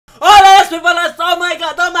people, oh my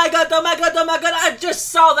god, oh my god, oh my god, oh my god, I just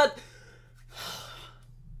saw that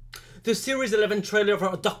the Series 11 trailer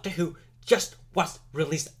for Doctor Who just was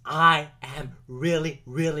released. I am really,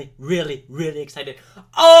 really, really, really excited.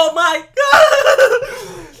 Oh my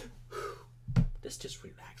god! Let's just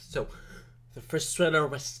relax. So, the first trailer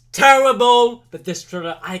was terrible, but this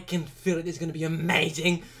trailer, I can feel it is gonna be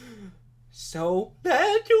amazing. So,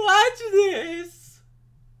 let's watch this.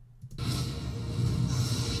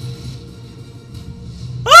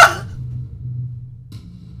 Ah!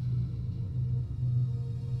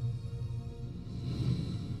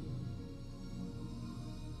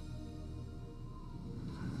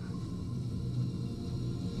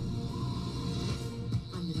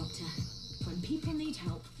 I'm the Doctor. When people need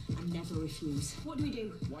help, I never refuse. What do we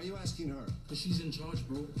do? Why are you asking her? Because she's in charge,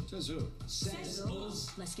 bro. Says who? Says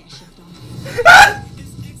us. Let's get a shift on.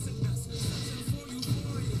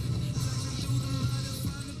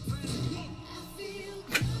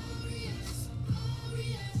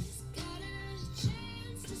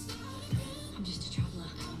 I'm just a traveller.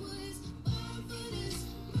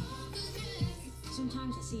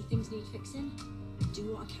 Sometimes I see things need fixing.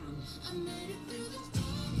 Do what I can.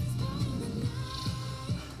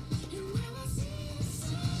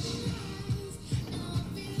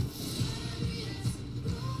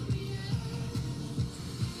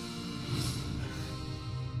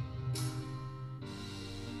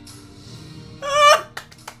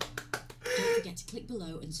 Don't forget to click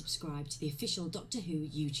below and subscribe to the official Doctor Who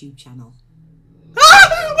YouTube channel.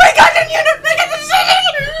 Ah! We got the unit! We got the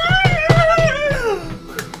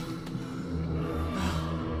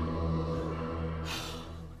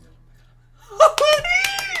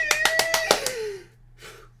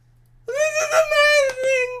This is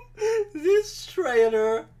amazing! This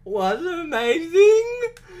trailer was amazing!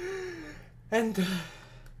 And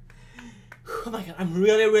oh my god, I'm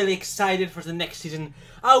really, really excited for the next season.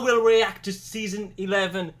 I will react to season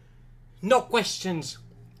 11. No questions.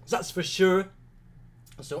 That's for sure.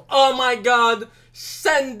 So, oh my god,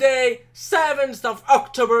 Sunday, 7th of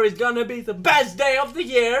October is gonna be the best day of the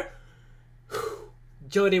year.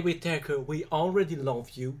 Jodie Whittaker, we already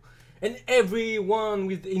love you. And everyone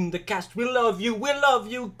within the cast, we love you. We love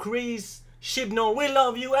you, Chris, Shibnall, we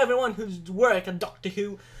love you. Everyone who's worked at Doctor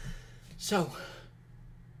Who. So,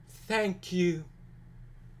 thank you,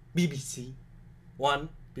 BBC 1,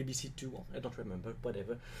 BBC 2, I don't remember,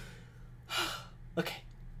 whatever. Okay,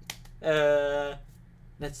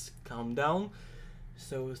 let's calm down.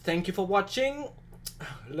 So, thank you for watching.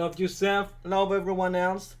 Love yourself, love everyone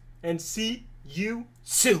else, and see you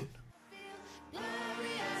soon.